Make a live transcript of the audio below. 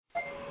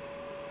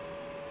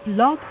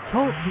Blog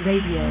Talk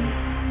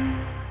Radio.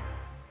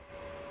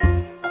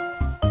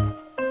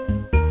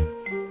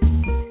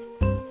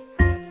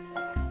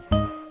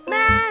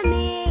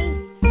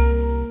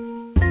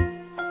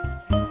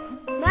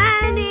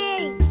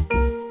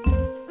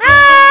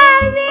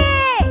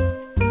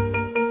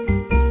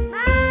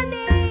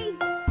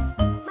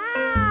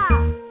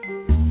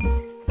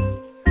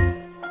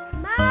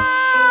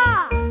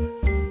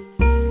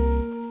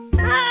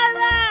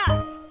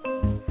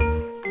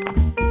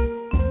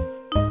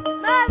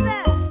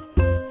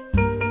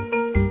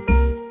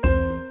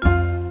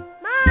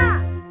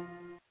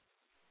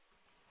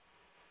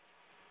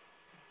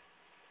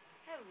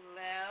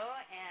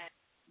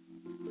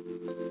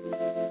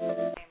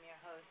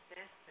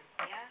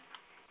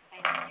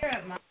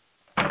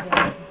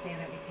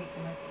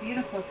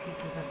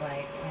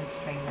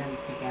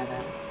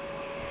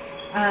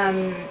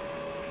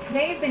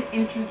 Today has been an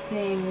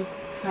interesting,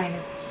 kind of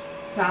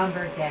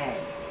somber day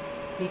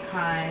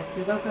because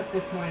we woke up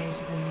this morning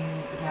to the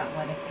news about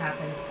what has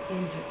happened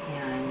in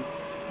Japan,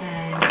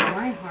 and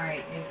my heart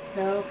is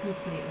so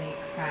completely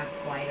cracked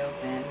wide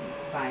open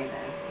by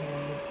this.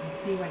 You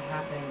see what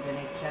happened, and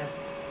it just,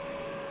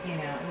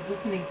 I was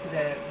listening to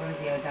the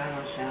Rosie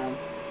O'Donnell show,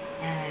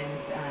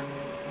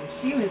 and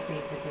she was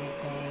basically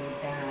saying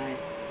that,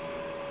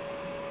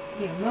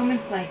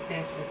 moments like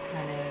this just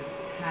kind of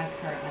has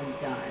her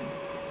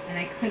undone. And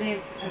I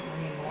couldn't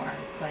agree more.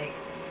 It's like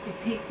it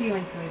takes you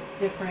into a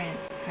different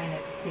kind of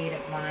state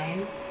of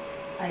mind,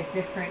 a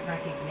different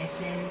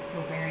recognition for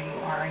where you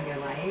are in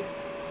your life,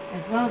 as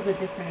well as a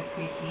different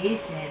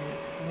appreciation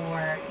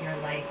for your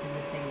life and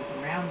the things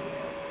around you.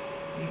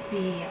 You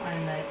see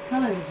on the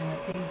television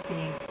the things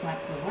being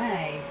swept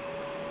away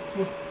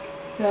just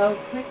so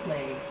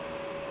quickly.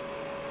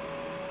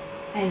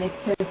 And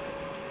it's just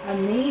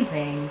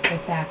amazing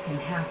that can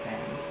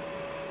happen.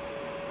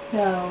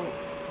 So,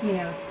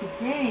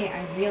 today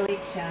I really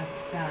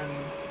just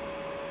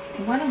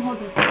want to hold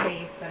this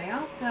space, but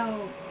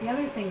the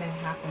other thing that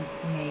happens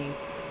to me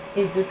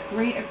is this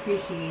great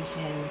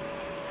appreciation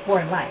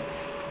for life.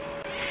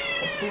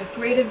 This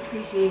great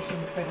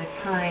appreciation for the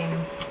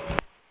time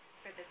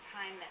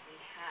that we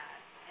have,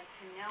 and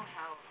to know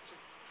how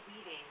just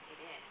fleeting it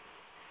is.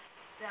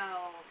 So,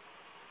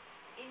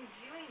 in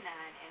doing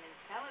that and in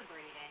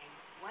celebrating,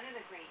 one of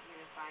the great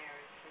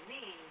unifiers for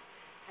me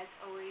has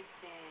always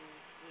been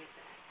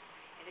music.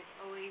 It has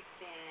always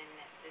been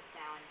the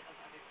sound of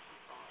other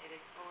people. It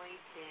has always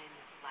been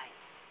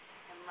life.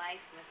 And life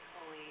must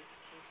always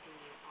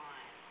continue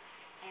on.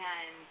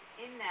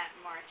 And in that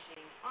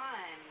marching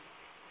on,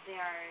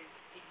 there's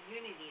a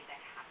unity that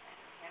happens.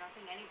 I don't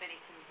think anybody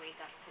can wake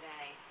up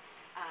today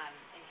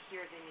and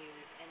hear the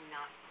news and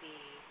not be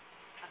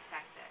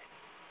affected.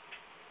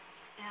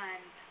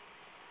 And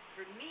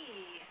for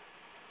me,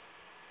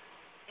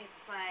 it's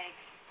like,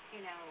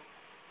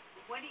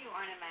 what do you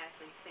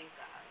automatically think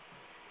of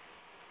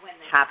when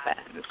this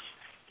happens?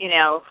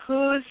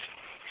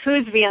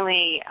 Who's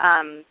really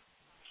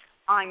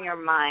on your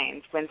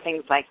mind when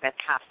things like this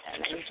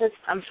happen? And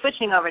I'm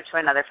switching over to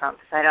another phone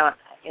because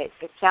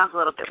it sounds a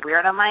little bit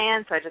weird on my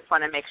end, so I just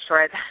want to make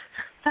sure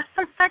that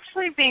I'm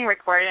actually being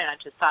recorded and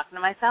not just talking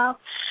to myself.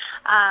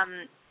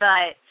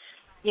 But,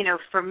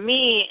 for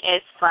me,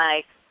 it's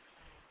like,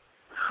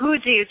 who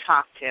do you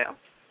talk to?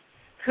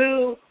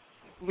 Who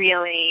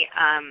really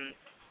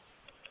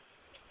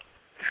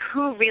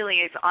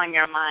is on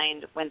your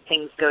mind when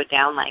things go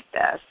down like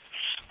this?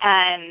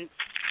 And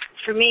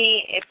for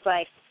me, it's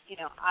like,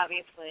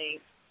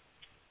 obviously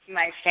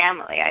my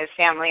family. I have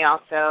family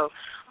also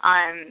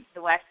on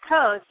the West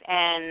Coast,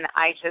 and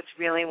I just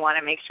really want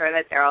to make sure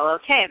that they're all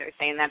okay. They're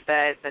saying that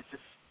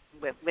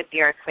with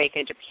the earthquake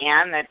in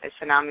Japan, that the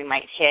tsunami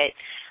might hit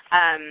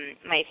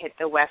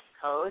the West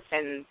Coast,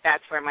 and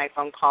that's where my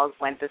phone calls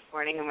went this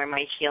morning and where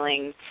my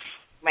healing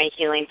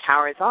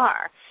powers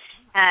are.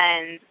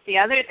 And the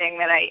other thing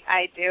that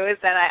I do is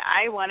that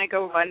I want to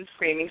go run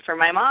screaming for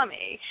my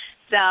mommy.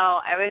 So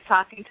I was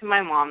talking to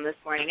my mom this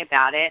morning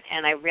about it,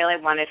 and I really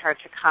wanted her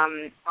to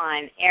come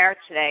on air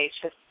today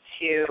just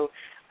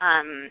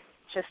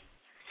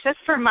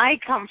for my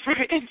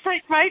comfort. It's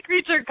like my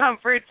creature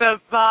comforts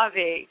of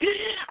Bobby.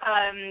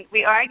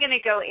 We are going to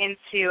go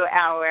into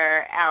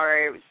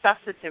our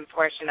substantive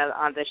portion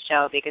on the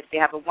show because we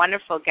have a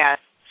wonderful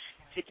guest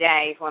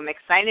today who I'm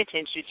excited to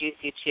introduce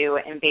you to,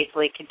 and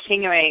basically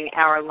continuing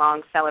our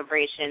long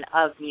celebration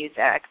of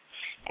music.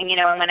 And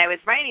when I was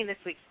writing this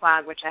week's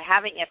blog, which I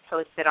haven't yet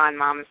posted on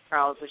Mama's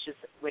Pearls, which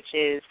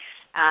is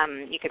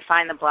you could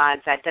find the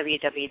blogs at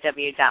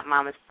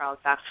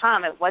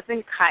www.mamaspearls.com. It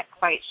wasn't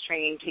quite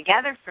stringing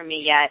together for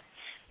me yet,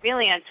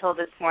 really until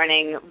this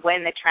morning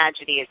when the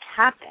tragedy has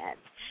happened.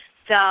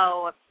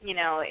 So,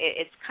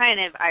 it's kind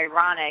of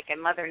ironic,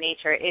 and Mother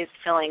Nature is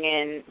filling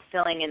in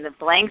the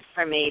blanks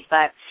for me.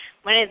 But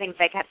one of the things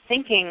I kept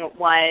thinking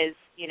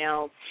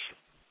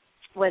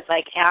was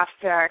like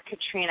after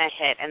Katrina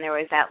hit and there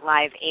was that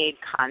Live Aid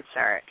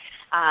concert,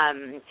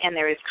 and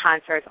there was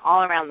concerts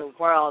all around the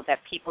world that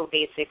people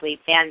basically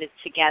banded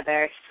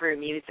together through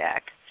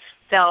music.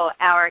 So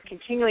our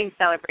continuing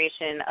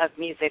celebration of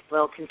music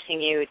will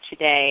continue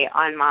today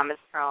on Mama's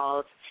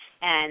Pearls,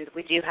 and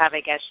we do have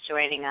a guest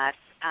joining us.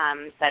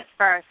 But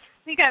first,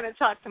 we got to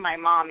talk to my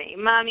mommy.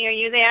 Mommy, are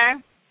you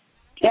there?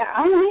 Yeah,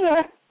 I'm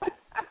here.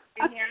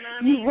 You here,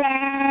 Mommy? You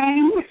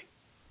rang.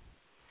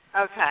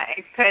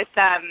 Okay, because,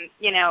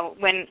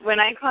 when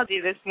I called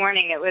you this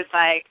morning, it was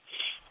like,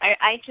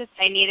 I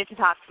needed to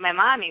talk to my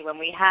mommy. When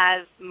we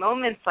have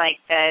moments like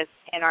this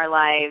in our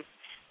lives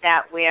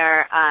that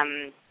we're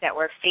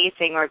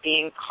facing or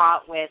being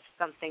caught with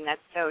something that's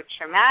so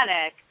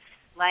traumatic,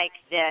 like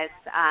this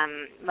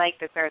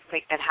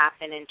earthquake that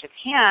happened in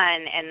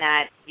Japan, and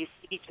that you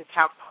see just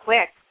how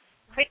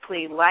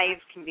quickly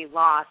lives can be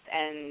lost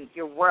and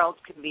your world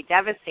can be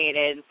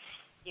devastated.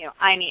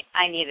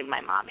 I needed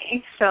my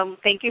mommy. So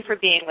thank you for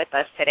being with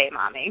us today,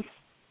 Mommy.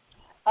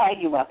 Oh,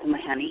 you're welcome,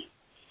 honey.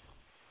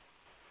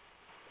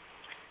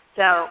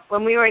 So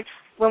when we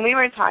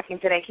were talking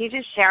today, can you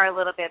just share a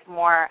little bit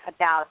more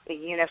about the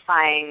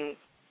unifying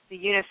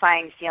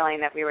feeling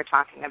that we were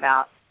talking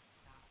about?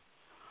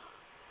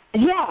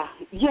 Yeah.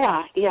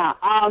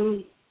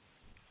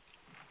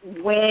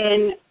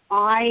 When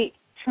I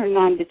turned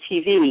on the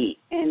TV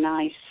and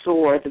I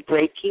saw the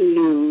breaking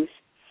news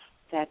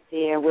that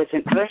there was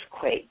an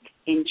earthquake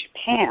in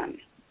Japan,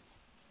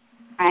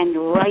 and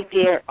right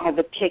there are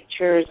the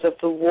pictures of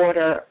the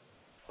water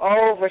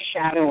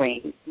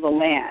overshadowing the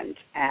land,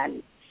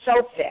 and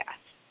so fast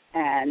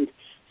and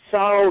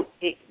so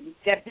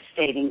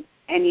devastating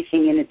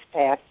anything in its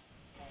path,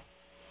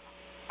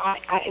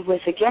 I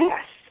was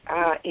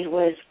aghast. It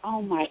was,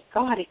 oh my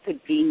God, it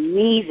could be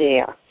me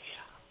there.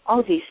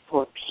 Oh, these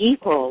poor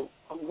people,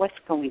 what's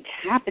going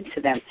to happen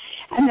to them?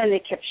 And then they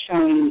kept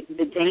showing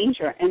the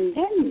danger, and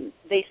then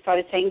they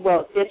started saying,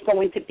 well, there's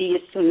going to be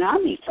a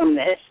tsunami from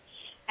this,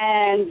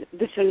 and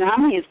the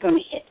tsunami is going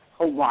to hit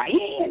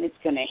Hawaii, and it's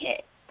going to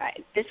hit at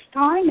this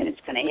time, and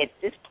it's going to hit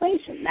this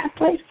place and that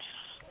place.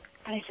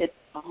 And I said,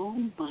 oh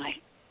my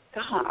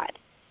God,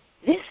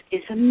 this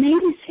is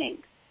amazing.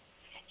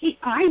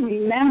 I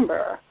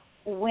remember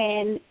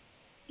when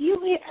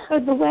you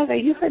heard the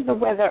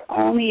weather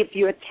only of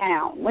your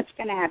town, what's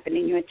going to happen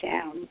in your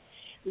town.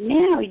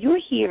 Now you're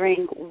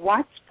hearing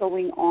what's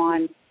going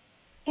on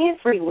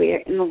everywhere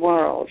in the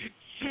world.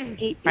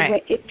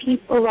 Right. If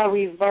people are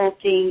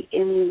revolting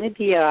in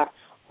Libya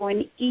or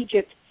in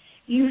Egypt,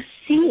 you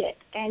see it,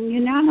 and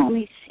you not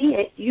only see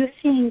it, you're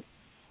seeing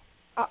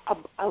a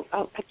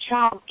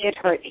child get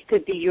hurt. It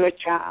could be your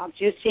child.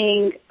 You're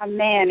seeing a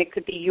man. It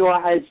could be your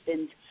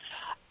husband.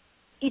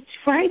 It's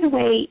right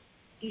away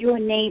your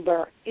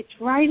neighbor. It's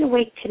right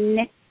away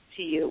connected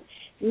to you,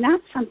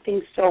 not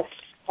something so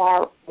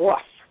far off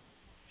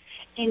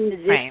in the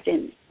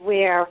distance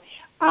where,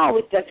 oh,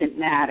 it doesn't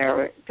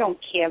matter, don't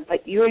care,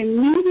 but you're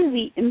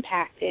immediately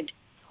impacted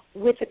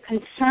with a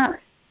concern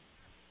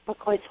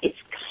because it's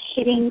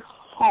hitting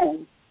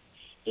home.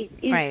 It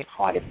is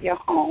part of your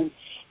home.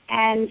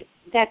 And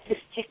that this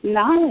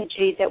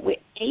technology that we're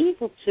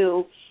able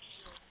to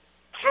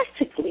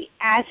practically,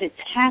 as it's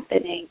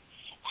happening,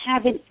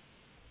 have an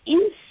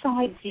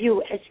inside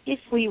view as if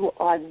we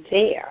are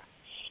there.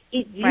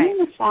 It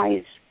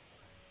unifies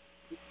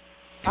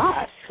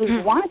us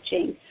who's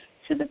watching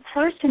to the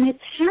person it's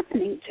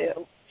happening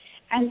to.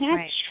 And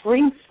that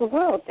shrinks the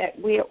world, that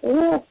we're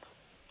all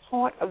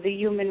part of the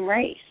human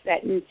race,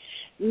 that in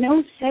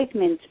no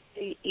segment,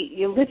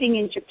 you're living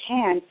in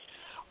Japan,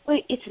 well,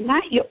 it's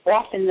not you're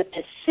off in the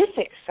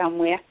Pacific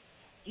somewhere.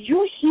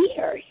 You're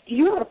here.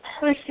 You're a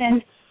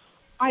person.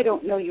 I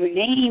don't know your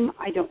name.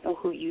 I don't know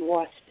who you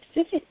are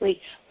specifically,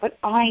 but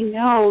I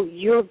know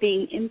you're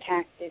being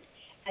impacted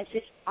as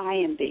if I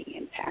am being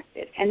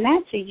impacted. And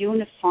that's a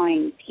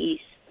unifying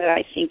piece that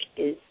I think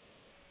is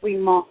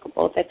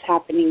remarkable that's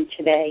happening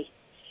today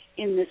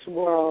in this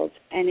world,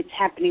 and it's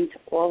happening to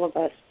all of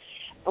us,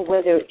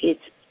 whether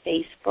it's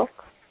Facebook,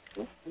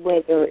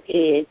 whether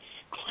it's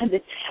on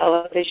the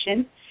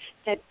television,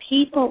 that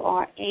people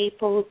are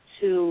able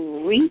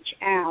to reach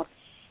out.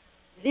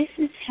 This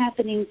is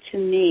happening to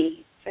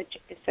me, such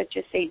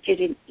as they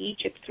did in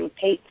Egypt through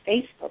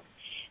Facebook.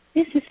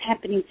 This is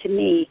happening to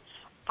me.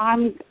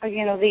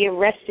 They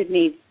arrested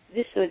me,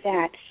 this or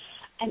that.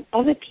 And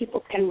other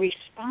people can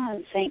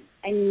respond saying,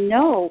 I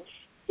know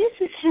this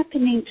is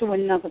happening to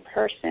another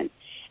person.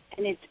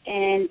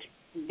 And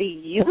the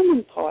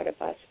human part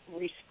of us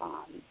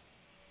responds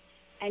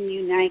and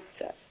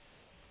unites us.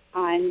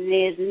 And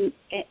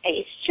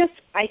it's just,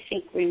 I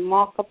think,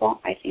 remarkable.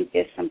 I think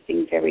there's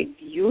something very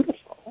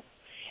beautiful.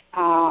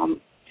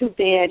 Too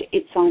bad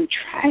it's on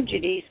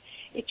tragedies.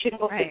 It should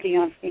also be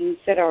on things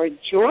that are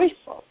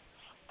joyful.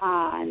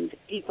 And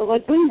people are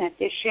doing that.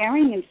 They're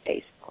sharing in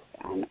Facebook.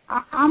 And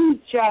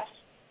I'm just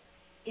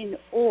in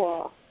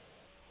awe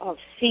of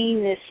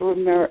seeing this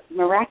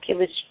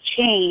miraculous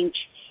change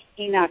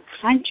in our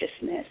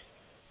consciousness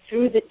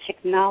through the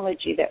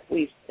technology that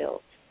we've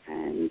built.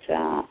 And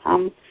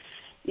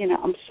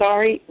I'm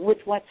sorry with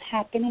what's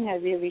happening. I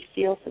really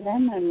feel for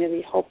them. I'm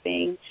really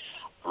hoping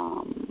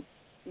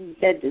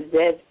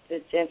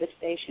the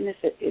devastation is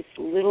as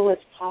little as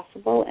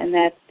possible, and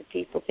that the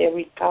people there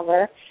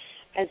recover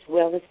as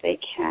well as they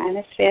can,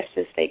 as fast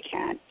as they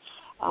can.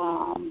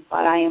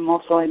 But I am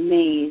also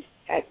amazed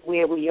at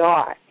where we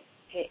are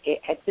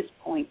at this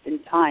point in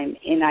time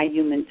in our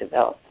human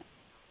development.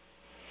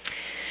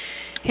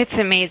 It's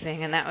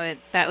amazing, and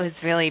that was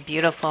really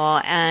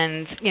beautiful.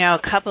 And a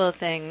couple of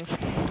things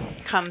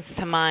comes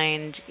to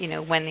mind.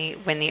 When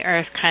the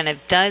Earth kind of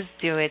does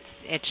do its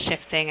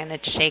shifting and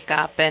its shake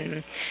up,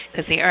 and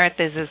because the Earth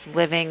is this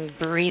living,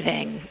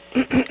 breathing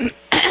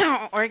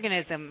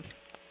organism,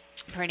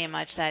 pretty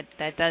much that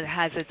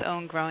has its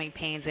own growing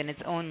pains and its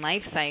own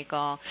life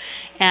cycle.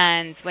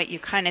 And what you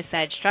kind of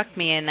said struck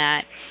me in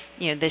that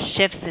the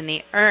shifts in the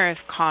Earth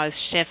cause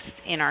shifts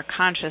in our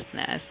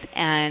consciousness.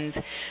 And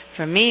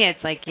for me,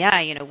 it's like,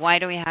 why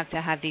do we have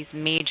to have these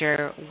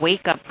major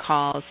wake-up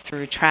calls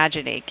through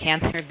tragedy?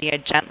 Can't there be a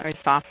gentler,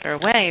 softer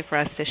way for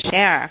us to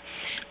share?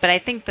 But I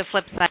think the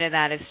flip side of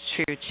that is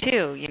true,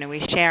 too.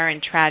 We share in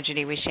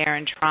tragedy, we share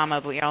in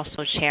trauma, but we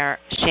also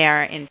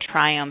share in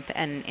triumph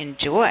and in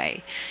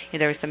joy.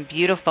 There were some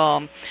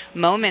beautiful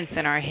moments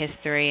in our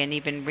history, and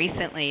even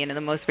recently,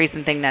 the most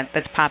recent thing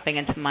that's popping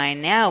into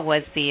mind now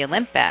was the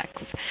Olympics.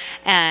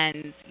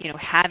 And,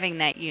 having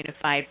that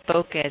unified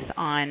focus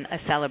on a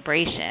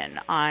celebration,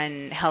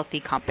 on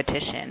healthy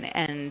competition,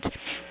 and,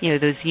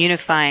 those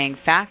unifying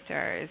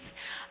factors.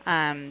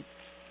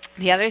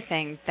 The other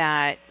thing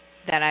that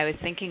I was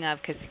thinking of,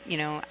 because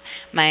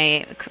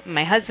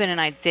my husband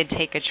and I did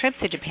take a trip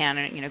to Japan,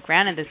 and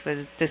granted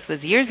this was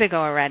years ago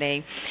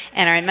already,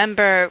 and I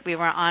remember we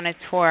were on a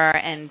tour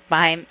and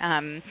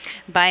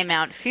by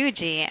Mount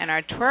Fuji, and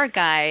our tour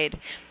guide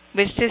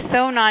was just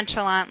so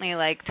nonchalantly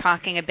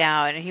talking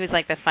about, and he was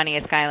the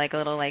funniest guy, a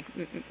little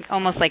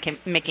almost like a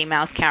Mickey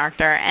Mouse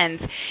character, and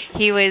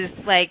he was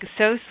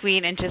so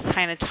sweet and just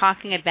kind of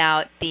talking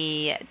about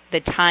the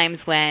times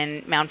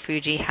when Mount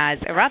Fuji has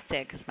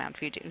erupted, because Mount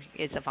Fuji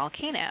is a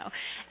volcano,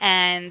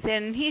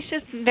 and he's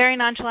just very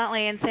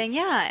nonchalantly and saying,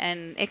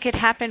 and it could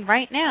happen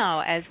right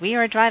now as we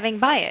are driving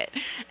by it.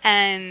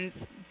 And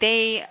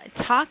they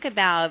talk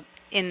about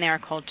in their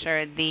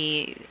culture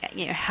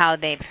how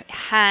they've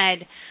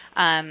had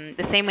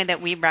the same way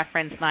that we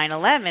reference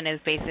 9/11 is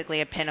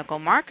basically a pinnacle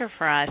marker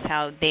for us,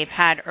 how they've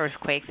had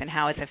earthquakes and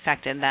how it's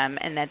affected them,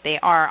 and that they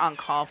are on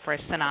call for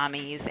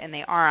tsunamis and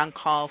they are on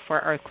call for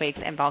earthquakes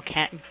and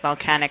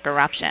volcanic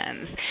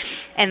eruptions.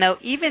 And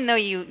even though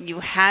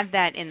you have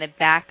that in the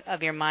back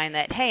of your mind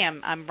that, hey,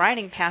 I'm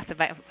riding past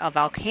a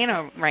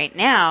volcano right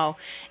now,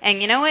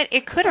 and you know what,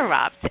 it could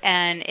erupt,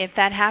 and if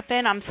that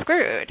happened, I'm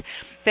screwed.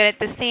 But at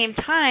the same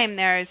time,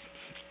 there's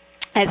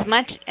as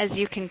much as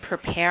you can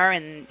prepare,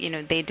 and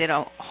they did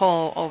a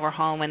whole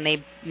overhaul when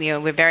they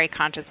were very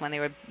conscious when they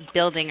were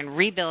building and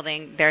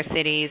rebuilding their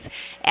cities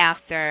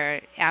after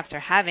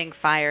having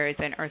fires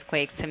and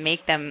earthquakes to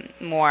make them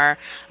more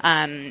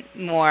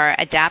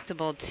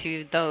adaptable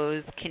to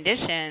those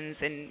conditions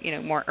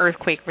and more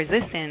earthquake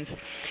resistance.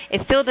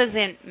 It still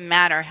doesn't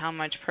matter how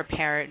much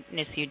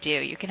preparedness you do.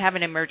 You can have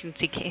an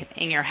emergency kit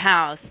in your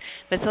house,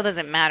 but it still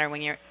doesn't matter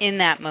when you're in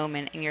that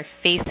moment and you're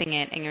facing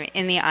it and you're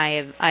in the eye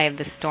of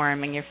the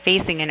storm and you're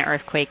facing an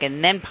earthquake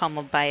and then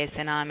pummeled by a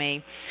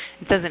tsunami.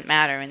 It doesn't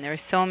matter. And there are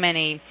so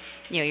many,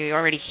 you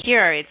already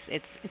hear it's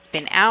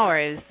been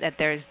hours that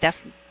there's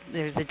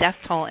a death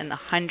toll in the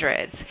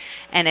hundreds,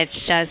 and it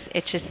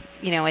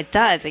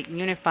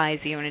unifies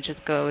you, and it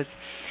just goes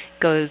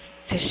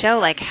to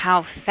show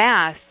how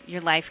fast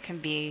your life can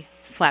be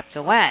swept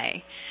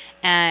away.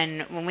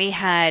 And when we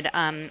had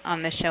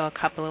on the show a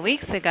couple of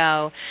weeks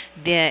ago,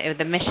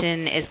 the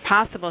Mission is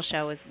Possible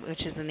show,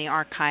 which is in the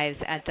archives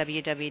at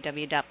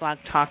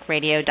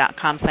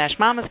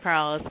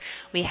www.blogtalkradio.com/mamaspearls,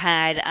 we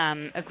had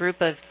a group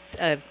of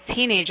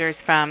teenagers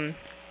from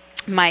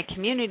my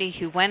community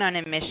who went on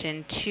a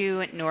mission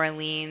to New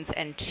Orleans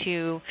and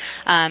to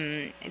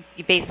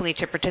basically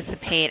to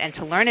participate and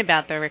to learn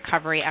about the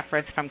recovery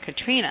efforts from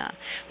Katrina,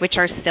 which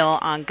are still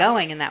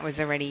ongoing, and that was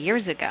already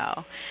years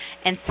ago.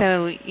 And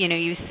so,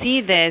 you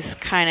see this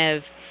kind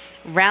of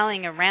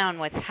rallying around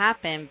what's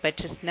happened, but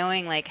just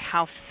knowing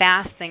how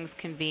fast things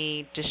can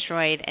be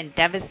destroyed and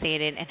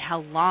devastated and how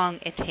long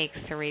it takes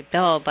to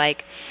rebuild.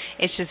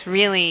 It's just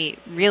really,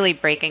 really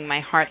breaking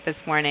my heart this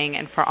morning,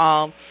 and for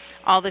all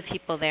the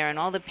people there and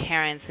all the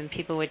parents and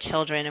people with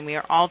children, and we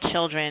are all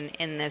children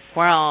in this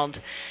world.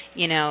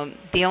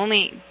 The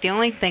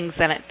only things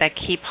that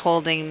keep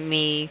holding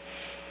me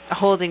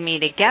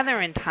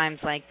together in times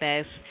like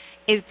this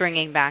is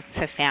bringing back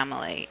to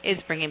family, is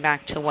bringing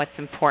back to what's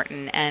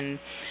important, and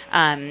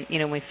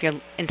if your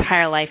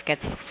entire life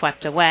gets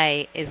swept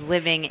away, is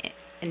living,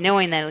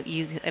 knowing that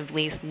you at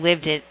least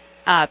lived it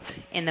up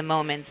in the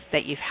moments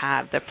that you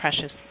have, the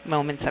precious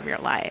moments of your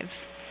lives.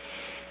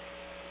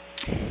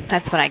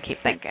 That's what I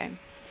keep thinking.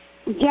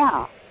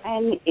 Yeah,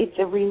 and it's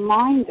a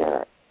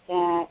reminder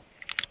that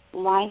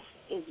life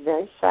is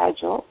very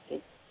fragile,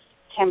 it's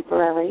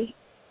temporary,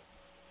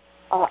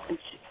 and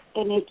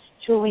it's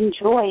to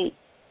enjoy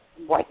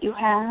what you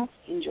have,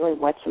 enjoy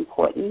what's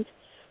important,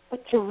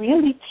 but to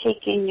really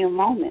take in your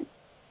moment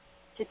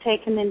to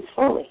take them in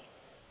fully.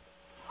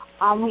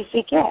 We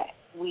forget.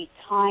 We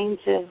kind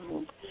of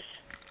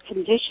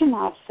condition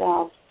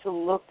ourselves to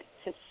look,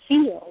 to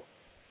feel,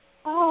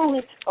 oh,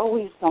 it's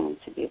always going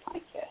to be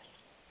like this.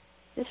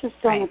 This is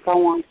going to go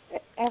on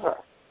forever.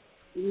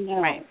 No.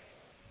 Right.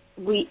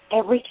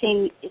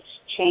 Everything is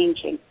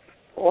changing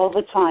all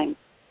the time,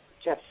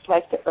 just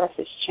like the earth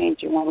is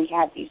changing when we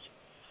have these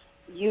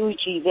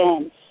huge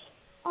events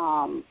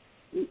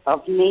of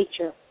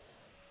nature.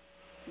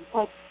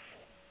 But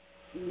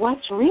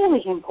what's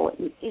really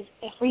important is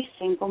every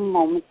single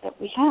moment that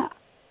we have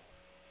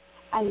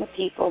and the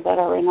people that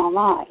are in our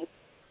lives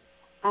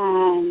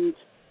and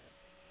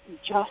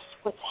just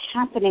what's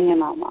happening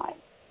in our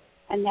lives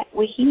and that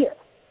we're here.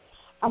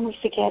 And we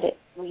forget it.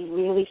 We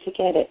really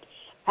forget it.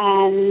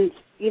 And,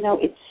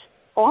 it's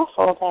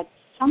awful that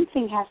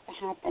something has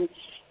to happen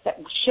that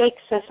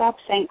shakes us up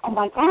saying, oh,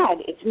 my God,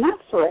 it's not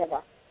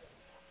forever.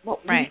 But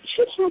we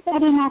should have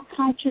that in our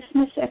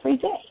consciousness every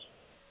day.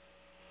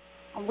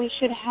 And we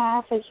should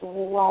have, as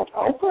what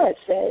Oprah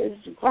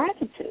says,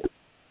 gratitude,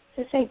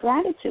 to say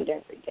gratitude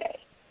every day,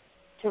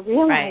 to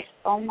realize,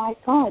 oh, my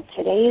God,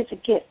 today is a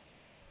gift.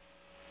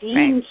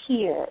 Being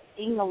here,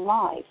 being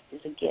alive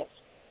is a gift.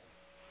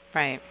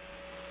 Right.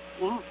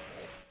 Yeah.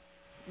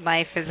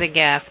 Life is a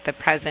gift. The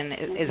present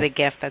is a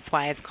gift. That's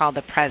why it's called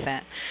the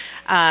present.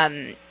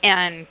 And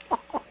I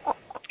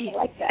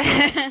like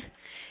that.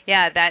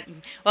 Yeah,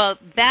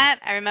 that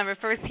I remember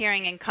first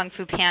hearing in Kung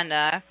Fu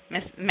Panda,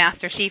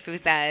 Master Shifu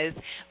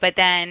says, but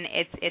then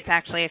it's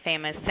actually a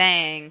famous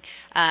saying,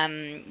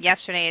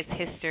 yesterday is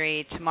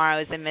history,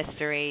 tomorrow is a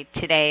mystery,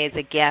 today is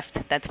a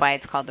gift. That's why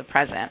it's called the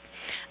present.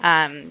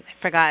 I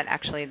forgot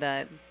actually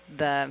the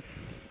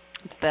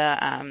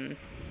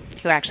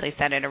who actually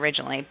said it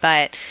originally,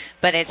 but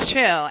it's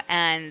true.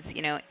 And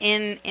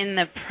in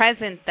the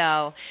present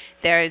though,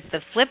 there's the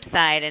flip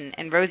side,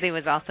 and Rosie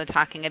was also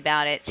talking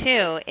about it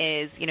too.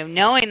 Is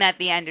knowing that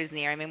the end is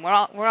near. I mean, we're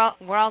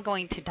all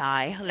going to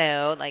die.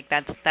 Hello, like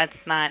that's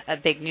not a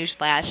big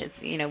newsflash.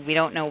 It's we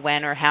don't know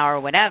when or how or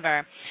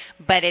whatever,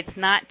 but it's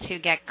not to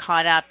get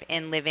caught up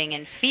in living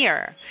in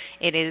fear.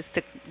 It is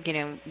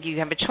you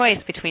have a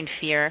choice between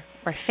fear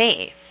or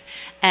faith.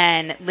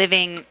 And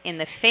living in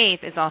the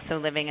faith is also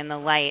living in the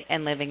light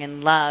and living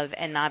in love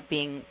and not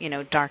being,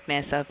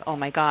 darkness of, oh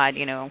my God,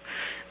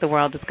 the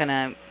world is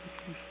gonna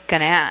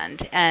end.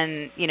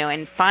 And,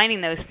 and finding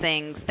those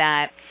things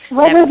that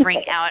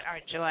bring out our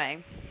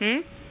joy.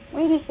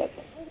 Wait a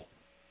second.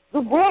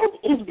 The world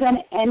is going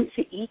to end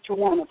for each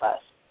one of us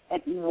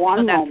at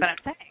one moment.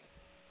 That's what I'm saying.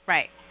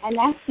 Right. And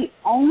that's the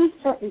only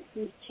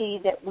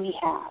certainty that we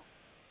have,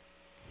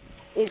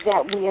 is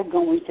that we are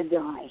going to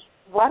die.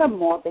 What a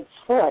morbid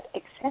thought,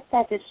 except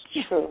that it's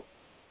true.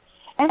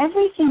 And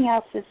everything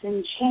else is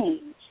in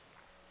change.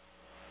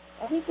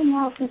 Everything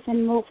else is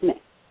in movement.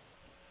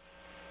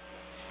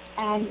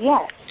 And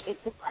yes, it's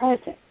the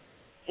present.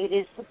 It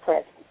is the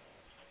present.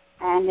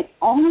 And the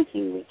only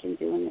thing we can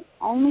do, and the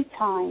only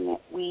time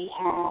that we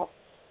have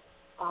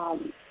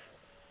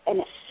an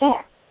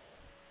effect,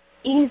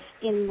 is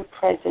in the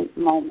present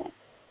moment.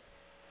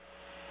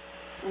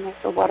 And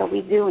so what are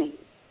we doing?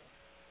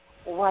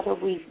 What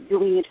are we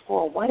doing it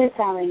for? What is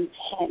our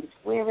intent?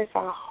 Where is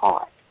our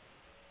heart?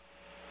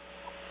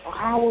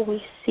 How are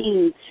we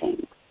seeing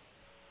things?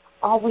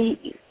 Are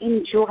we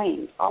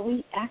enjoying? Are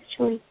we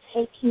actually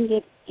taking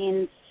it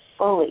in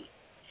fully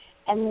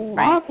and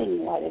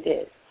loving what it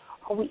is?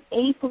 Are we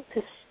able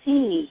to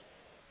see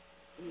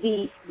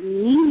the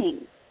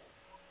meaning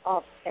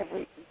of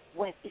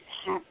what is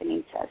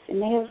happening to us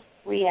in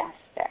every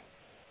aspect?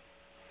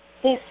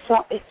 It's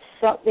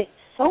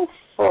so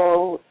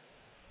full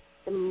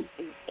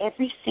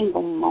every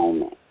single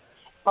moment,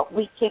 but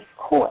we get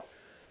caught.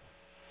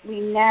 We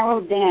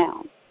narrow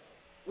down.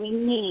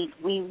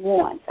 We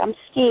want. I'm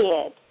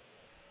scared.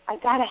 I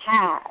gotta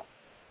have.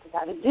 I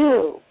gotta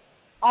do.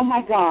 Oh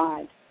my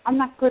God, I'm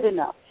not good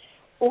enough.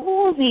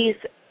 All these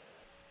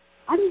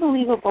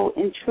unbelievable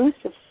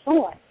intrusive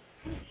thoughts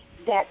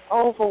that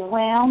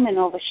overwhelm and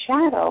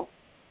overshadow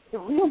the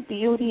real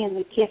beauty and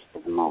the gift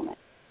of the moment.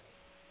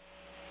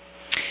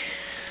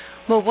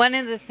 Well, one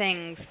of the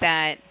things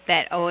that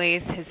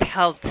always has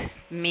helped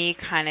me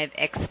kind of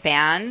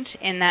expand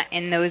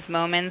in those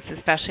moments,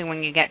 especially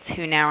when you get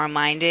too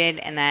narrow-minded,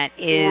 and that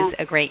is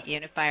a great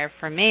unifier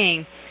for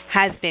me,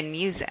 has been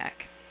music.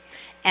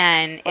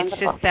 And it's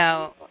just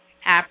so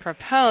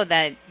apropos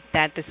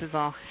that this is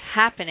all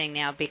happening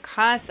now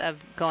because of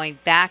going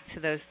back to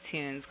those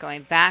tunes,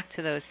 going back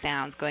to those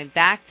sounds, going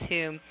back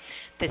to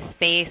the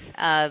space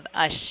of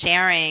us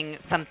sharing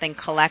something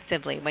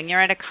collectively. When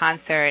you're at a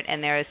concert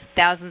and there's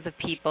thousands of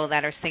people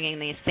that are singing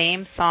the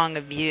same song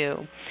of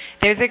you,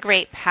 there's a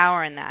great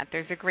power in that.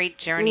 There's a great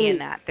journey in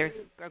that. There's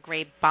a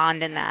great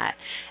bond in that.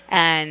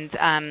 And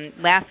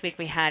last week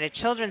we had a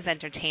children's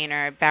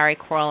entertainer, Barry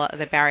Quarrell,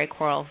 the Barry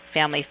Quarrell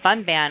Family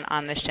Fun Band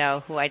on the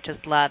show, who I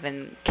just love,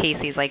 and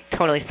Casey's like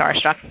totally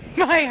starstruck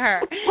by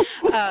her.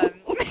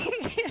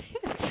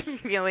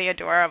 really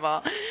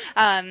adorable.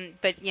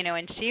 But,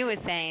 and she was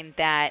saying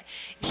that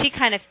she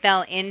kind of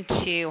fell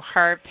into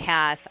her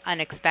path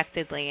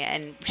unexpectedly,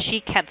 and she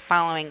kept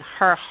following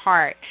her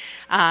heart.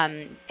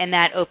 And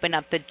that opened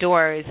up the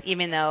doors,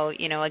 even though,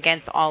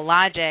 against all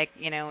logic,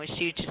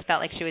 she just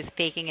felt like she was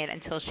faking it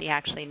until she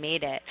actually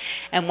made it.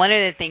 And one of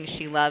the things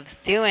she loves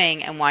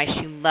doing and why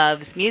she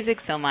loves music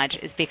so much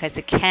is because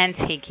it can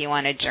take you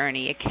on a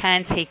journey. It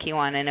can take you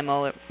on an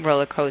emotional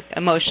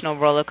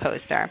roller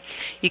coaster.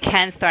 You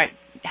can start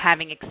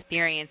having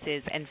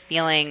experiences and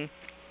feeling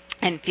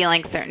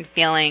certain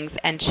feelings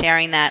and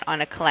sharing that on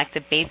a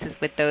collective basis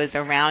with those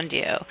around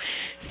you.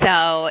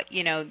 So,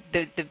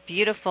 the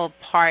beautiful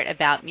part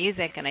about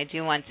music, and I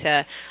do want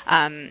to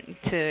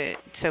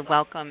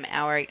welcome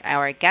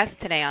our guest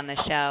today on the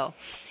show,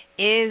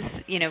 is,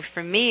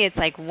 for me, it's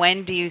like,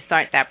 when do you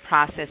start that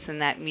process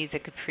and that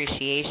music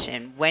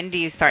appreciation? When do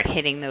you start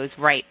hitting those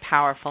right,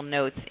 powerful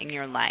notes in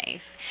your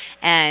life?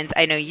 And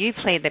I know you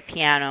played the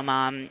piano,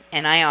 Mom,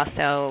 and I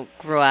also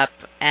grew up,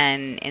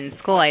 and in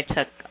school I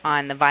took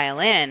on the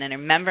violin, and I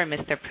remember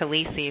Mr.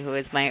 Polisi, who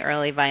was my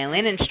early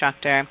violin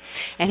instructor,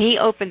 and he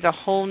opened a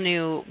whole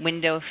new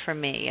window for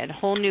me, a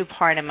whole new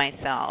part of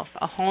myself,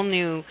 a whole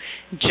new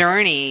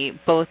journey,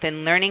 both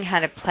in learning how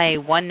to play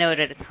one note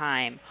at a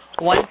time,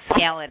 one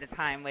scale at a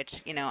time, which,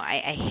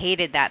 I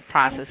hated that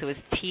process. It was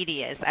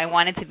tedious. I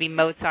wanted to be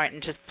Mozart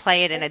and just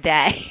play it in a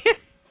day.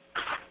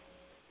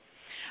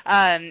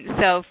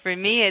 So for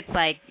me, it's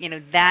like,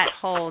 that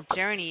whole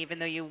journey, even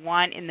though you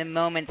want in the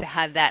moment to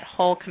have that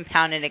whole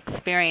compounded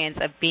experience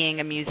of being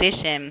a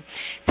musician,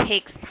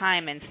 takes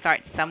time and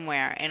starts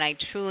somewhere. And I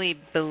truly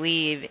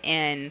believe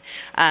in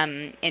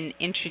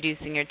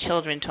introducing your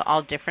children to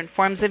all different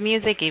forms of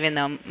music, even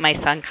though my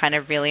son kind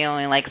of really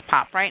only likes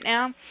pop right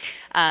now.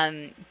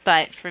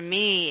 But for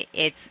me,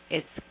 it's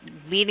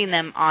leading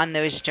them on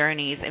those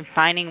journeys and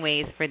finding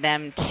ways for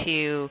them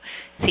to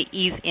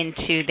ease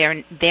into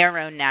their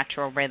own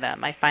natural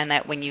rhythm. I find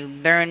that when you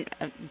learn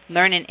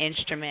an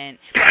instrument,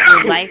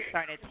 your life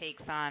sort of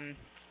takes on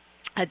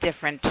a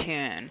different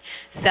tune.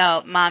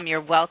 So, Mom,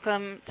 you're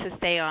welcome to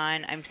stay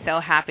on. I'm so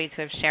happy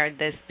to have shared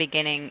this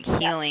beginning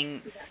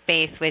healing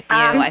space with you.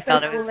 I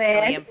felt it was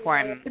really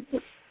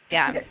important.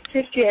 Yeah.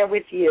 To share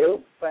with you,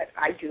 but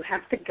I do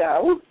have to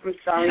go. I'm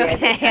sorry.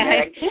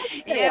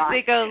 You have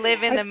to go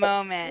live in the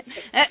moment.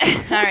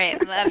 All right.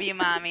 Love you,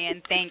 Mommy,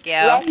 and thank you.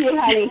 Love you,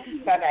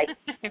 honey.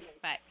 Bye-bye.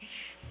 Bye.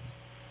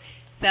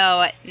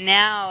 So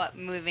now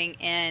moving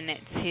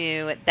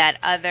into that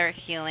other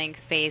healing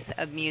space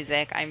of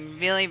music, I'm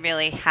really,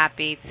 really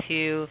happy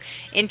to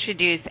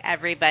introduce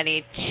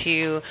everybody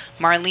to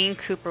Marlene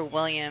Cooper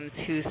Williams,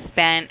 who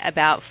spent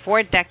about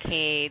 4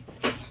 decades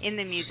in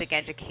the music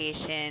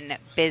education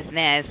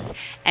business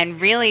and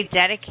really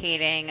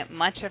dedicating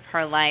much of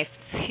her life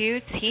to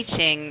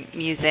teaching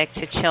music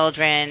to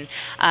children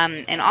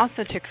and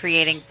also to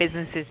creating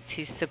businesses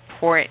to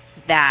support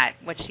that.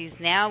 What she's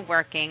now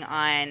working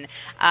on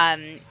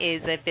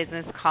is a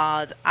business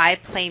called I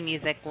Play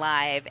Music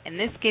Live, and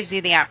this gives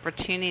you the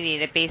opportunity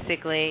to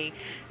basically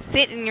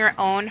sit in your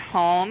own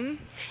home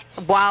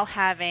while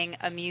having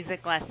a music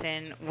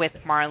lesson with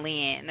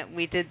Marlene.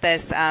 We did this,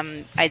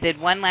 I did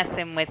one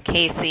lesson with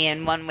Casey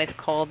and one with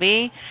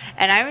Colby,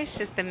 and I was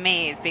just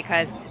amazed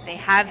because they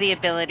have the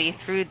ability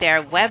through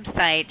their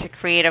website to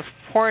create a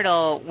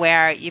portal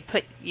where you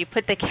put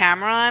the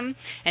camera on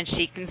and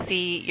she can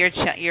see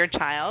your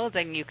child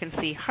and you can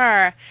see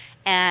her.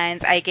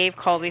 And I gave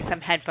Colby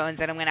some headphones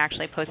that I'm going to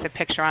actually post a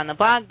picture on the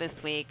blog this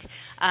week.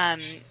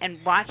 And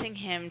watching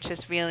him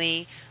just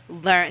really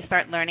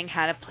start learning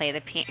how to play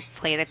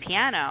the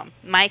piano.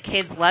 My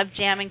kids love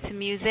jamming to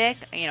music.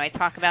 I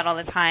talk about all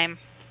the time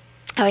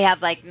how we have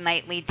like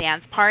nightly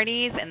dance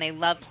parties and they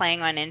love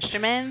playing on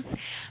instruments.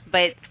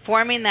 But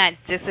forming that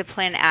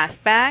discipline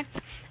aspect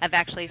of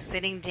actually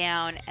sitting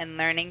down and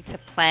learning to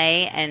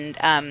play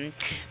and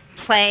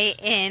play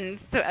in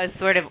a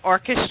sort of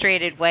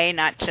orchestrated way,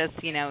 not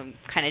just,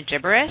 kind of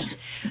gibberish,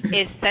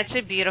 is such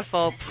a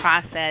beautiful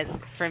process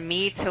for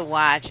me to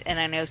watch. And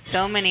I know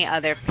so many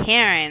other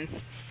parents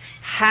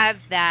have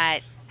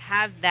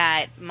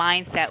that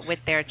mindset with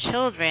their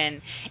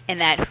children,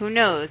 and that, who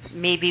knows,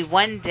 maybe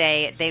one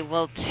day they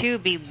will too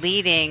be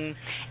leading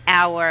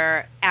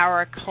our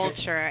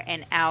culture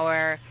and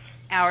our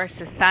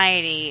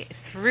society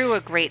through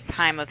a great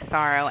time of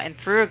sorrow and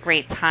through a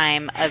great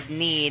time of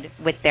need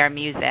with their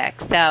music.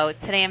 So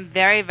today I'm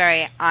very,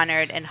 very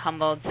honored and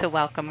humbled to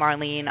welcome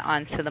Marlene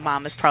onto the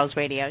Mama's Pearls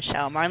radio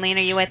show. Marlene, are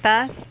you with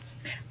us?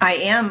 I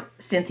am,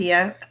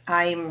 Cynthia.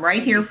 I'm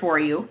right here for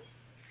you.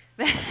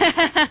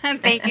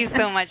 Thank you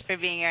so much for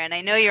being here. And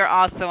I know you're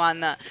also on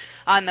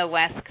the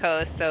West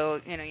Coast, so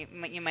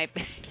you might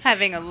be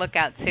having a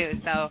lookout too.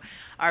 So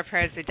our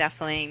prayers are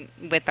definitely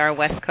with our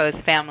West Coast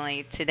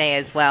family today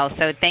as well.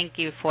 So thank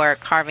you for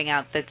carving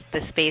out the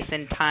space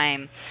and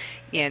time,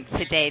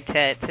 today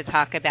to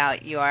talk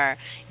about your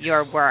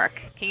work.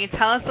 Can you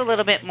tell us a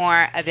little bit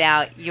more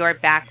about your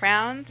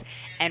background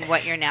and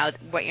what you're now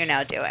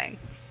doing?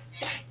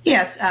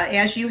 Yes,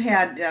 as you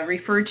had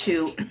referred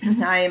to,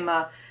 I'm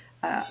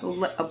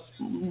a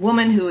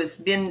woman who has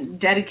been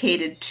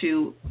dedicated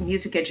to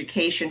music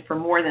education for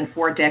more than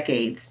 4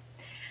 decades,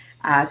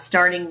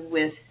 starting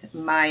with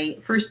my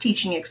first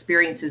teaching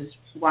experiences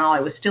while I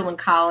was still in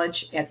college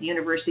at the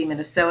University of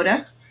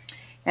Minnesota,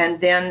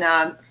 and then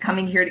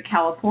coming here to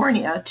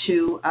California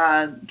to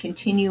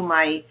continue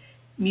my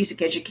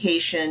music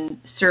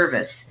education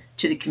service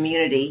to the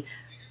community,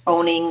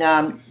 owning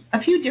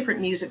a few different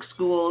music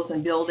schools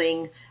and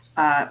building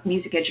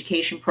music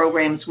education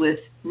programs with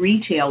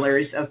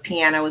retailers of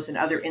pianos and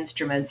other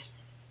instruments,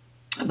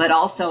 but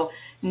also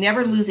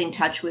never losing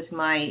touch with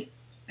my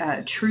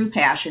true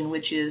passion,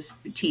 which is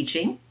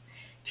teaching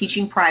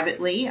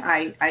privately.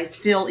 I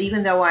still,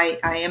 even though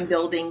I am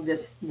building this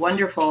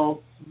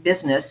wonderful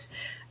business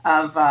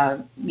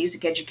of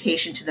music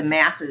education to the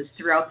masses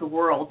throughout the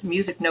world,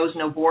 music knows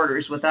no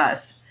borders with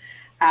us.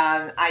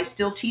 I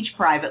still teach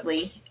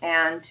privately,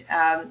 and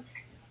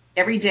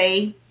every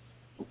day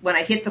when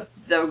I hit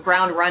the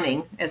ground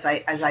running, as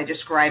I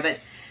describe it,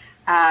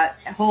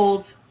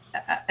 holds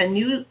a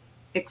new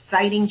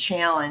exciting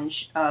challenge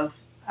of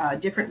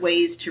different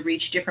ways to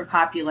reach different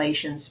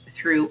populations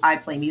through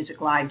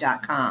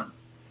iPlayMusicLive.com.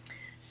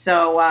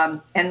 So,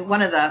 and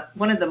one of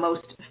the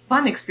most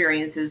fun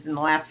experiences in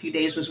the last few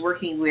days was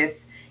working with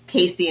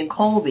Casey and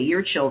Colby,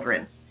 your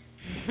children.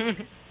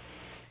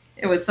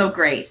 It was so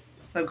great,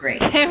 so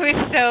great. It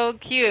was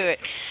so cute.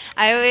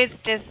 I was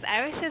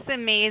just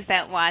amazed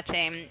at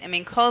watching. I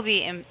mean,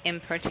 Colby in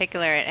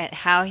particular, at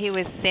how he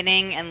was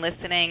sitting and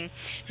listening.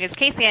 Because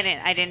Casey,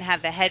 I didn't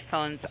have the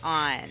headphones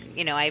on.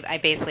 You know, I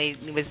basically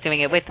was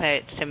doing it with her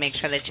to make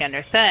sure that she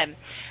understood.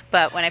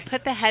 But when I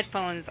put the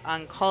headphones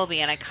on Colby,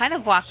 and I kind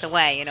of walked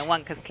away, you know,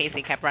 one, because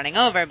Casey kept running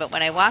over, but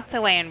when I walked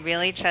away and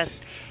really just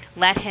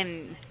let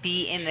him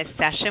be in the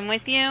session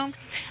with you,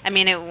 I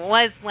mean, it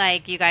was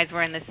like you guys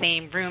were in the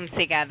same room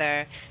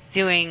together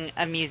doing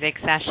a music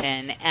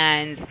session,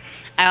 and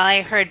all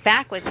I heard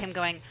back was him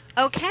going,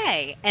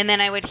 okay, and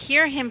then I would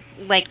hear him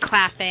like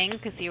clapping,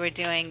 because you were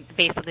doing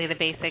basically the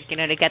basic, you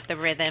know, to get the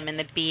rhythm and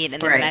the beat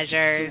and the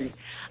measures,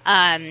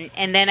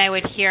 and then I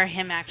would hear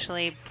him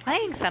actually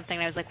playing something,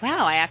 and I was like,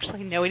 wow, I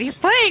actually know what he's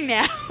playing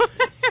now.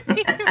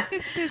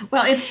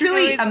 Well, it's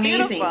really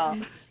amazing.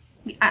 Beautiful.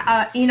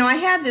 You know, I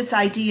had this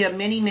idea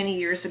many, many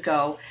years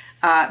ago,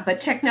 but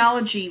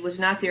technology was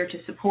not there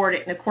to support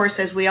it. And, of course,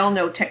 as we all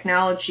know,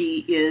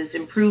 technology is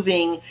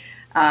improving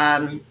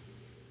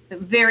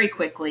very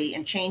quickly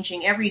and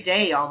changing every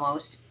day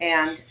almost.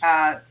 And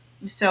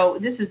so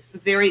this is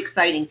very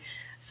exciting.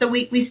 So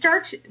we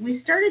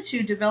started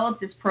to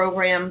develop this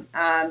program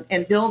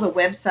and build a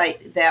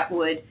website that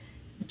would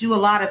do a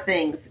lot of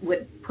things,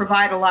 would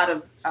provide a lot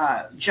of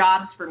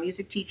jobs for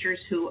music teachers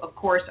who, of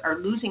course, are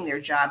losing their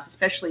jobs,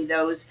 especially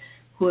those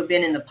who have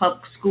been in the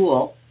public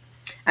school.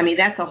 I mean,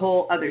 that's a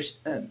whole other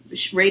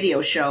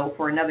radio show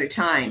for another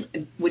time,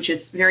 which is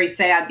very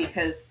sad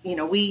because, you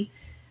know, we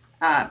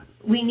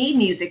need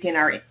music in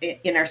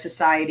our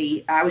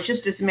society. I was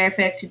just, as a matter of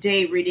fact,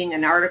 today reading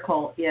an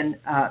article in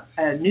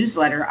a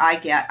newsletter I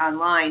get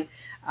online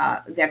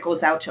that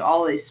goes out to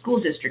all the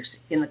school districts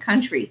in the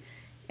country.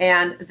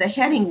 And the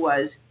heading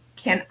was,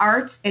 "Can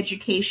arts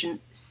education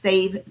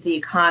save the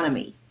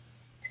economy?"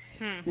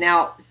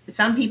 Now,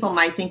 some people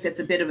might think that's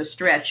a bit of a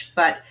stretch,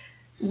 but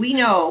we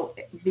know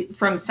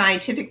from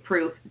scientific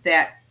proof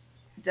that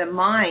the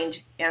mind,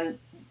 and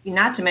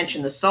not to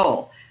mention the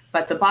soul,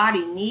 but the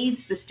body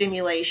needs the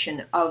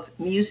stimulation of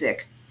music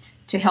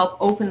to help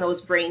open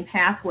those brain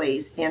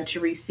pathways and to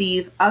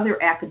receive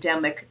other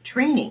academic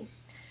training.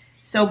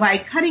 So by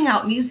cutting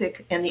out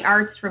music and the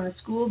arts from the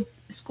school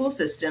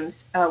systems,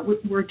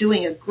 we're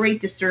doing a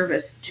great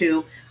disservice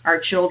to our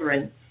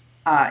children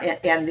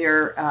and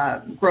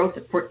their growth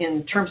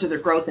in terms of their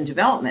growth and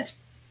development.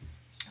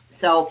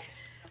 So,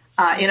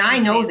 and I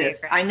know this.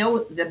 I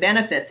know the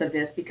benefits of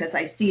this because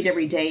I see it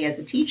every day as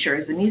a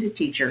teacher, as a music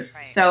teacher.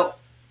 Right. So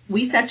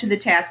we set to the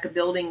task of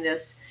building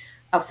this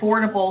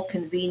affordable,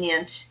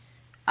 convenient,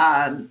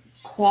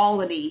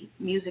 quality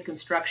music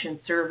instruction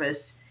service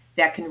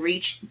that can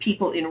reach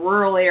people in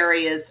rural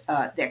areas,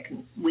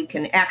 we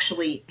can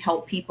actually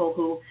help people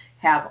who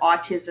have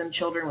autism,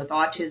 children with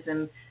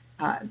autism,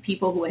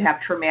 people who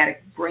have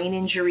traumatic brain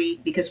injury,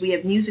 because we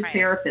have music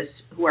therapists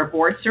who are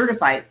board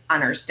certified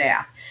on our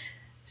staff.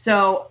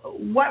 So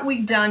what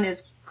we've done is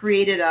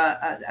created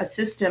a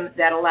system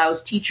that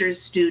allows teachers,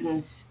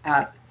 students,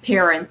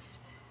 parents,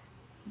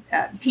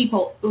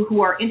 people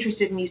who are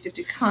interested in music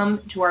to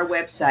come to our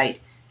website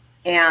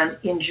and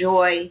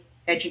enjoy,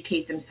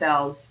 educate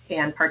themselves,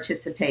 and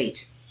participate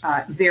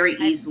very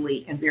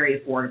easily and very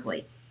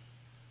affordably.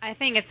 I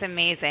think it's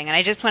amazing. And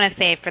I just want to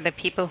say, for the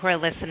people who are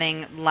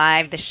listening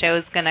live, the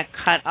show's going to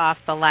cut off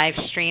the live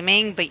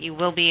streaming, but you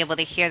will be able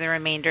to hear the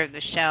remainder of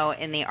the show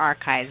in the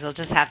archives. You'll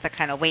just have to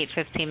kind of wait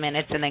 15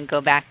 minutes and then go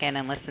back in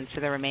and listen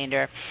to the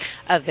remainder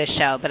of the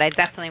show. But I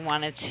definitely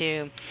wanted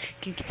to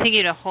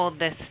continue to hold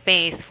this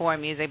space for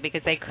music,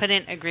 because I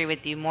couldn't agree with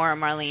you more,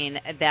 Marlene,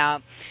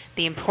 about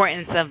the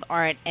importance of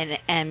art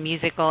and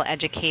musical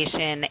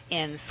education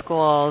in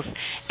schools,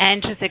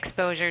 and just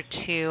exposure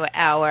to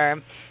our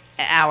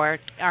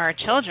our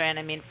children.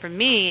 I mean, for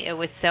me, it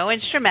was so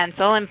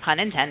instrumental, and pun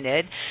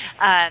intended,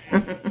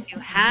 to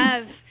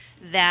have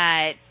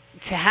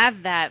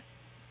that,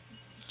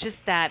 just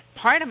that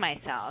part of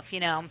myself, you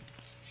know.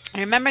 I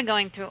remember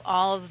going through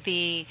all of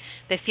the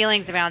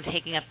feelings around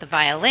taking up the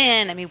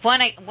violin. I mean,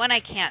 one I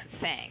can't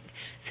sing.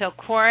 So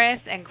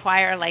chorus and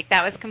choir, like,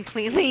 that was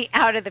completely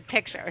out of the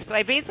picture. So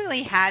I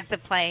basically had to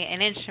play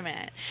an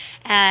instrument.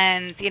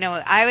 And, you know,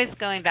 I was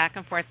going back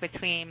and forth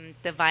between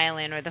the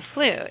violin or the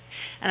flute.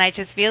 And I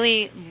just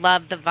really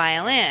loved the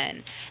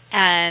violin.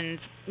 And,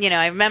 you know,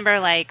 I remember,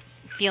 like,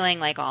 feeling,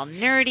 like, all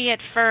nerdy at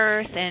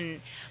first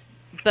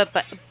but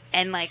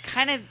like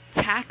kind of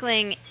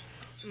tackling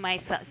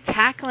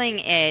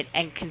it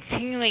and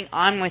continuing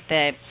on with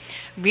it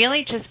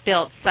really just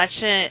built such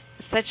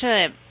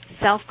a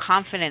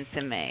self-confidence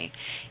in me,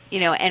 you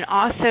know, and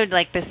also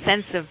like the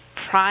sense of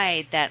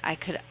pride that I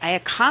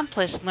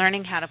accomplished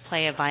learning how to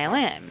play a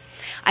violin.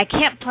 I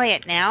can't play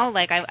it now.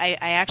 Like I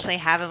actually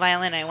have a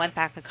violin. I went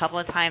back a couple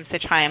of times to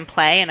try and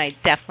play, and I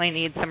definitely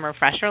need some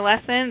refresher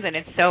lessons, and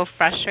it's so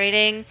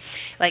frustrating,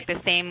 like the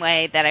same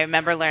way that I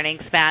remember learning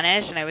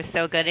Spanish and I was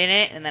so good in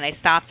it, and then I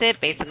stopped it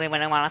basically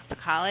when I went off to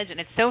college, and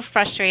it's so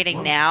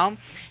frustrating now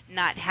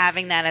not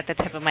having that at the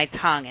tip of my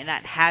tongue and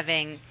not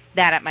having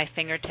that at my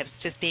fingertips,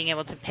 just being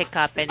able to pick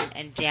up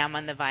and jam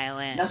on the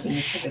violin. Nothing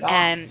to pick it off.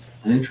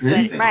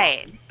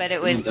 But it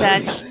was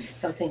such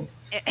something.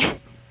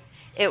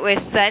 It was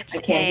such I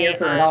can't hear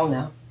her at all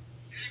now.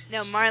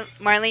 No,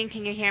 Marlene,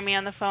 can you hear me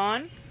on the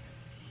phone?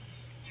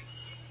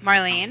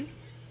 Marlene,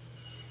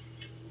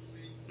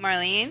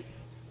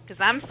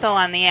 because I'm still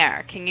on the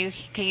air. Can you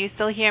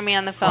still hear me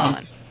on the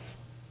phone?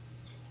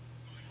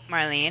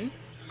 Marlene,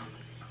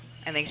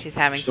 I think she's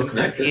having some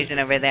confusion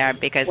over there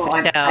because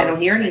I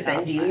don't hear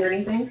anything. Do you hear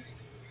anything?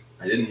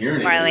 I didn't hear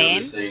anything. Marlene?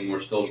 I was saying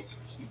we're still,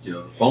 you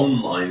know, the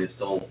phone line is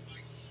still.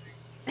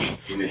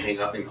 Can we hang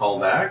up and call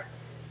back?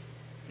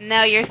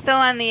 No, you're still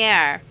on the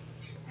air.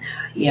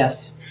 Yes.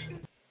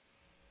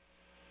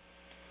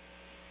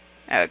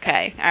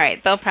 Okay. All right.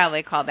 They'll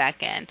probably call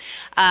back in.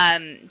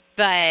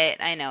 But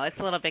I know it's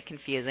a little bit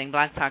confusing.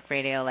 Blog Talk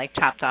Radio like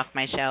chopped off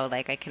my show.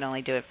 Like I can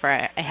only do it for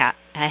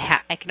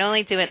I can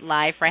only do it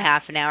live for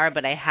half an hour,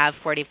 but I have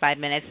 45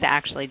 minutes to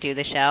actually do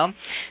the show.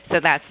 So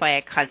that's why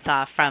it cuts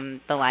off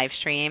from the live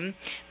stream.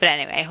 But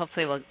anyway,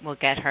 hopefully we'll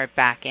get her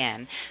back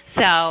in.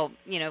 So,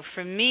 you know,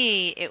 for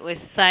me, it was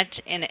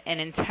such an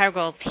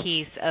integral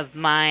piece of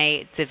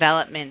my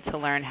development to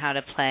learn how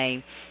to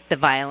play the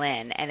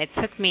violin, and it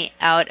took me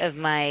out of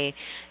my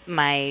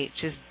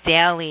just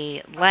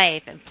daily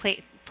life and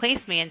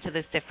placed me into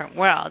this different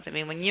world. I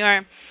mean, when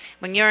you're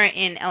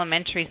in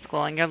elementary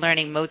school and you're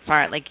learning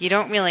Mozart, like you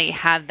don't really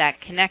have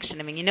that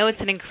connection. I mean, you know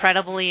it's an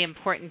incredibly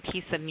important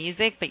piece of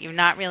music, but you're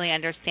not really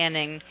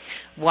understanding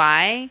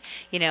why,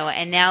 you know.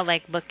 And now,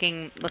 like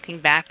looking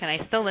back, and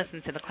I still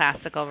listen to the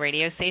classical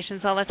radio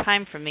stations all the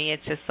time. For me,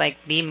 it's just like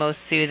the most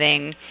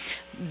soothing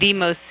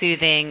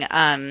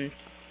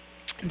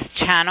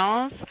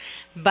channels.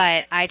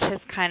 But I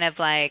just kind of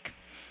like,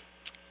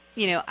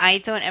 you know, I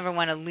don't ever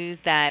want to lose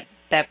that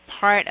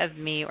part of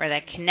me or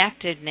that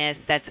connectedness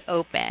that's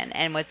open.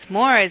 And what's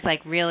more is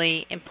like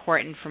really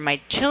important for my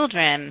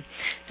children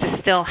to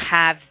still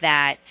have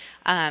that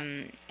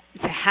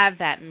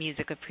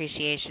music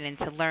appreciation and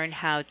to learn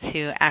how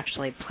to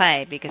actually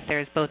play, because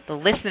there's both the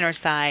listener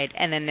side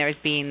and then there's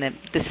being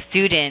the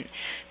student,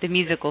 the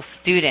musical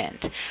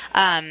student.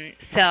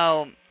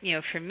 So, you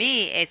know, for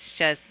me, it's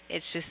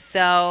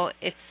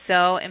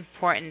so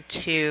important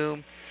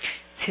to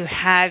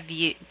have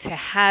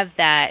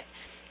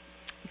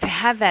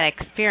that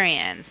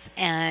experience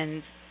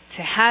and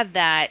to have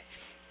that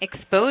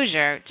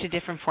exposure to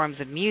different forms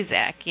of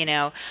music. You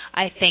know,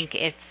 I think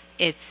it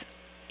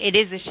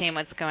is a shame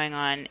what's going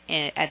on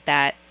at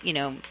that. You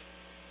know,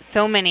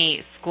 so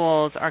many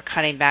schools are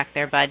cutting back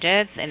their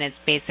budgets, and it's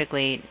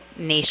basically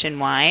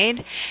nationwide.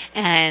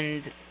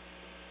 And,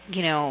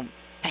 you know,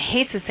 I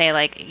hate to say,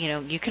 like, you know,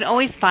 you can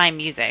always find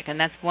music, and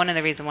that's one of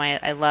the reasons why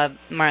I love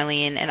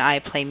Marlene and I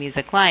Play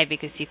Music Live,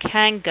 because you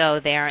can go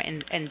there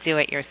and do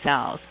it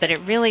yourselves. But it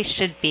really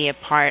should be a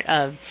part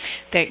of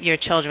your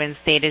children's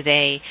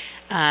day-to-day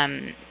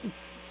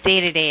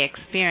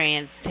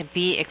experience to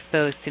be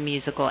exposed to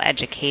musical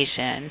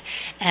education.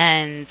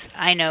 And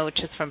I know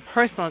just from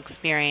personal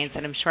experience,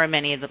 and I'm sure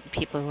many of the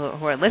people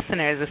who are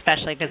listeners,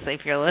 especially because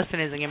if you're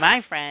listeners and you're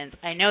my friends,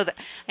 I know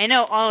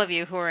all of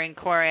you who are in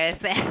chorus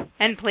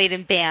and played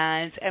in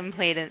bands and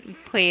played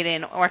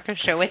in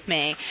orchestra with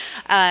me,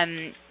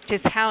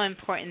 just how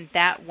important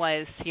that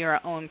was to your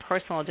own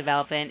personal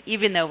development.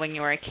 Even though when you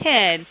were a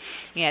kid,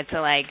 you had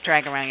to like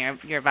drag around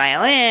your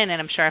violin,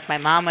 and I'm sure if my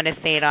mom would have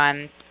stayed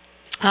on,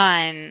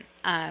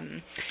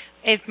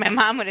 if my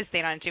mom would have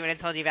stayed on, she would have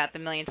told you about the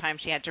million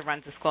times she had to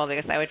run to school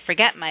because I would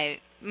forget my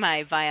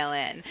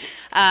violin.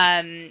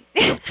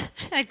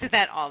 I did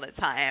that all the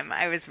time.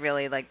 I was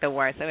really like the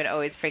worst. I would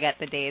always forget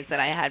the days that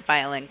I had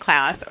violin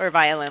class or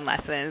violin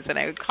lessons, and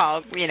I would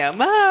call,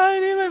 Mom, I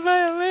need my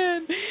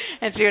violin,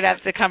 and she would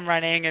have to come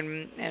running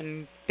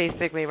and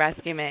basically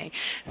rescue me.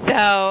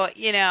 So,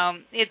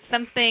 it's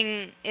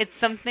something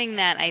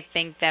that I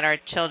think that our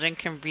children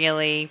can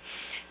really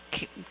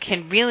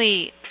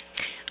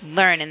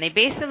learn, and they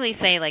basically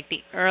say like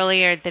the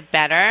earlier the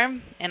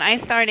better. And I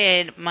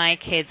started my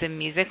kids in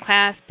music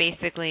class.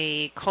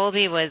 Basically,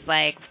 Colby was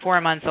like 4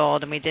 months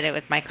old, and we did it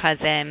with my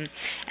cousin.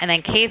 And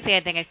then Casey,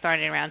 I think I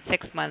started around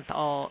 6 months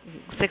old.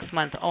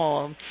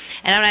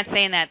 And I'm not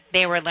saying that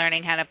they were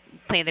learning how to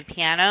play the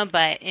piano,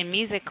 but in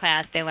music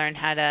class they learned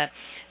how to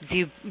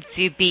do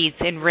beats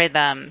and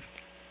rhythm.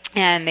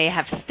 And they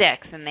have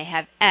sticks, and they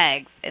have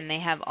eggs, and they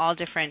have all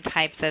different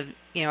types of,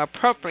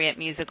 appropriate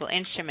musical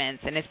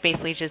instruments. And it's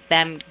basically just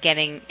them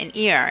getting an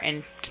ear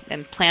and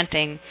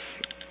planting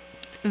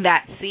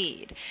that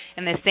seed.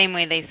 In the same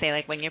way they say,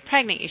 like, when you're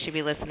pregnant, you should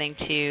be listening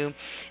to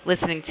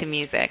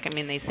music. I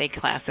mean, they say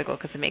classical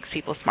because it makes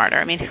people smarter.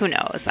 I mean, who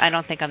knows? I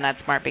don't think I'm that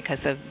smart because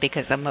of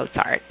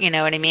Mozart. You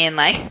know what I mean?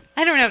 Like,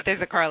 I don't know if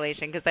there's a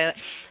correlation, because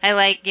I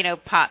like,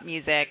 pop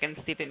music and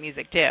stupid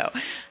music too.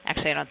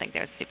 Actually, I don't think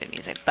there's stupid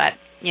music, but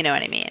you know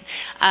what I mean.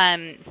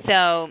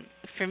 So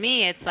for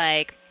me, it's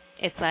like,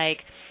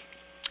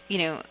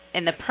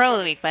 and the pearl of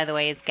the week, by the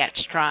way, is Get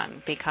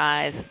Strung,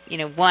 because,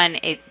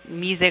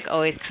 music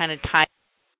always kind of ties